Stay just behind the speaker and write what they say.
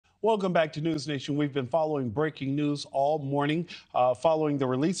Welcome back to News Nation. We've been following breaking news all morning, following the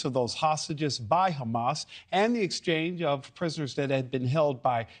release of those hostages by Hamas and the exchange of prisoners that had been held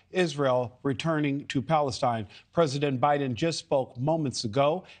by Israel returning to Palestine. President Biden just spoke moments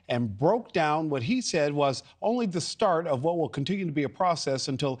ago and broke down what he said was only the start of what will continue to be a process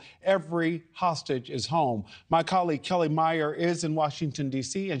until every hostage is home. My colleague Kellie Meyer is in Washington,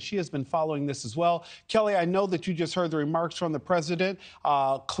 D.C., and she has been following this as well. Kellie, I know that you just heard the remarks from the president.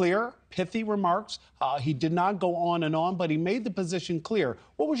 Clear, pithy remarks. He did not go on and on, but he made the position clear.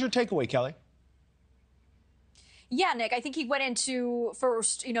 What was your takeaway, Kellie? Yeah, Nick, I think he went into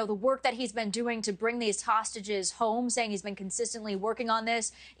first, the work that he's been doing to bring these hostages home, saying he's been consistently working on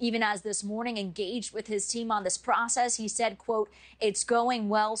this, even as this morning engaged with his team on this process. He said, quote, "It's going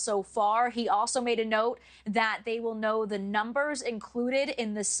well so far." He also made a note that they will know the numbers included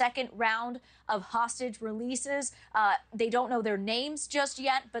in the second round of hostage releases. They don't know their names just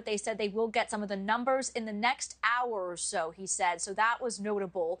yet, but they said they will get some of the numbers in the next hour or so, he said. So that was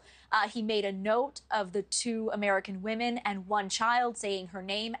notable. He made a note of the 2 American women and 1 child, saying her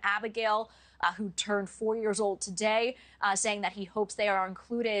name, Abigail, who turned 4 years old today, saying that he hopes they are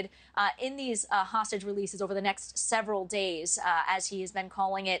included in these hostage releases over the next several days, as he has been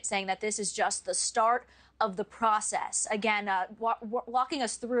calling it, saying that this is just the start of the process. Again, walking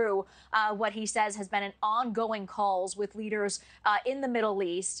us through what he says has been an ongoing calls with leaders in the Middle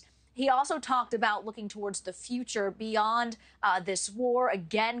East. He also talked about looking towards the future beyond this war,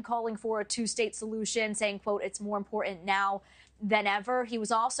 again calling for a 2-state solution, saying, quote, "It's more important now than ever." He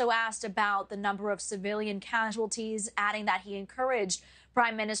was also asked about the number of civilian casualties, adding that he encouraged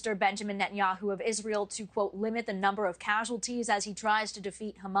Prime Minister Benjamin Netanyahu of Israel to, quote, "limit the number of casualties as he tries to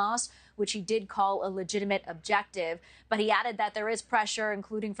defeat Hamas," which he did call a legitimate objective. But he added that there is pressure,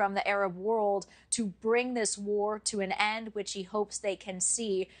 including from the Arab world, to bring this war to an end, which he hopes they can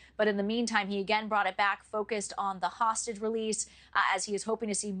see. But in the meantime, he again brought it back, focused on the hostage release, as he is hoping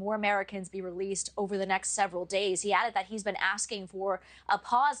to see more Americans be released over the next several days. He added that he's been asking for a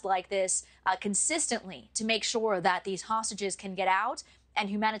pause like this consistently to make sure that these hostages can get out and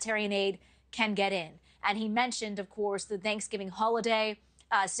humanitarian aid can get in. And he mentioned, of course, the Thanksgiving holiday,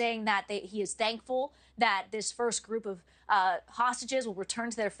 saying that he is thankful that this first group of hostages will return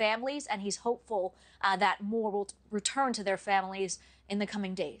to their families, and he's hopeful that more will return to their families in the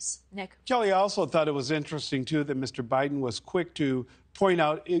coming days. Nick? Kellie, I also thought it was interesting, too, that Mr. Biden was quick to point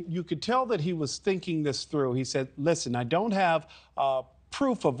out, you could tell that he was thinking this through. He said, listen, I don't have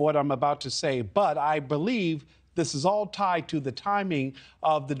proof of what I'm about to say, but I believe this is all tied to the timing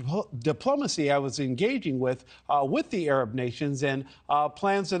of the diplomacy I was engaging with the Arab nations and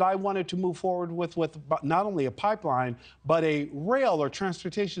plans that I wanted to move forward with not only a pipeline, but a rail or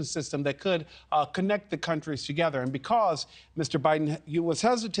transportation system that could connect the countries together. And because Mr. Biden was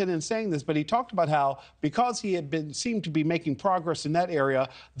hesitant in saying this, but he talked about how because he had seemed to be making progress in that area,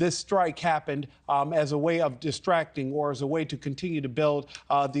 this strike happened as a way of distracting or as a way to continue to build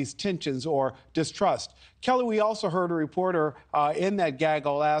these tensions or distrust. Kellie, we also heard a reporter in that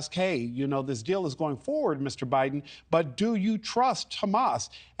gaggle ask, hey, this deal is going forward, Mr. Biden, but do you trust Hamas?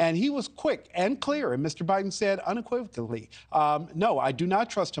 And he was quick and clear. And Mr. Biden said unequivocally, no, I do not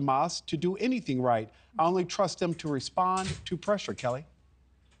trust Hamas to do anything right. I only trust them to respond to pressure, Kellie.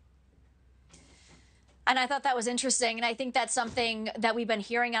 And I thought that was interesting. And I think that's something that we've been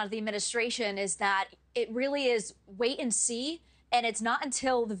hearing out of the administration is that it really is wait and see. And it's not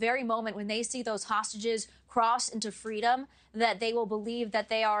until the very moment when they see those hostages cross into freedom that they will believe that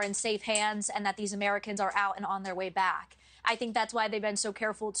they are in safe hands and that these Americans are out and on their way back. I think that's why they've been so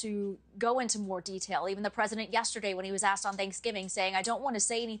careful to go into more detail. Even the president yesterday, when he was asked on Thanksgiving, saying, I don't want to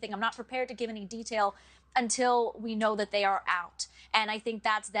say anything. I'm not prepared to give any detail until we know that they are out. And I think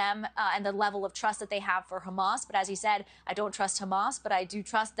that's them and the level of trust that they have for Hamas. But as he said, I don't trust Hamas, but I do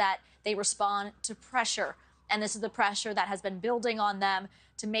trust that they respond to pressure. And this is the pressure that has been building on them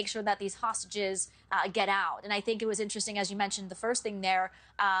to make sure that these hostages get out. And I think it was interesting, as you mentioned, the first thing there,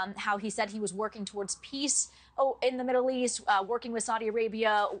 how he said he was working towards peace in the Middle East, working with Saudi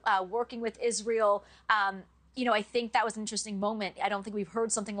Arabia, working with Israel. I think that was an interesting moment. I don't think we've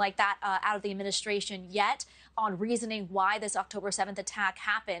heard something like that out of the administration yet on reasoning why this October 7th attack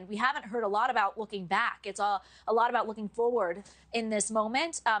happened. We haven't heard a lot about looking back. It's a lot about looking forward in this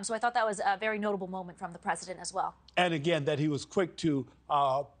moment. So I thought that was a very notable moment from the president as well. And again, that he was quick to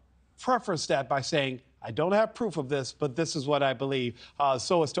preface that by saying, I don't have proof of this, but this is what I believe,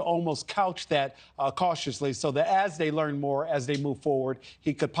 so as to almost couch that cautiously so that as they learn more, as they move forward,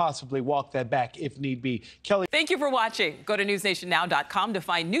 he could possibly walk that back if need be. Kelly. Thank you for watching. Go to newsnationnow.com to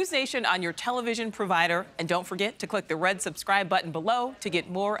find News Nation on your television provider. And don't forget to click the red subscribe button below to get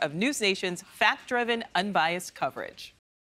more of News Nation's fact-driven, unbiased coverage.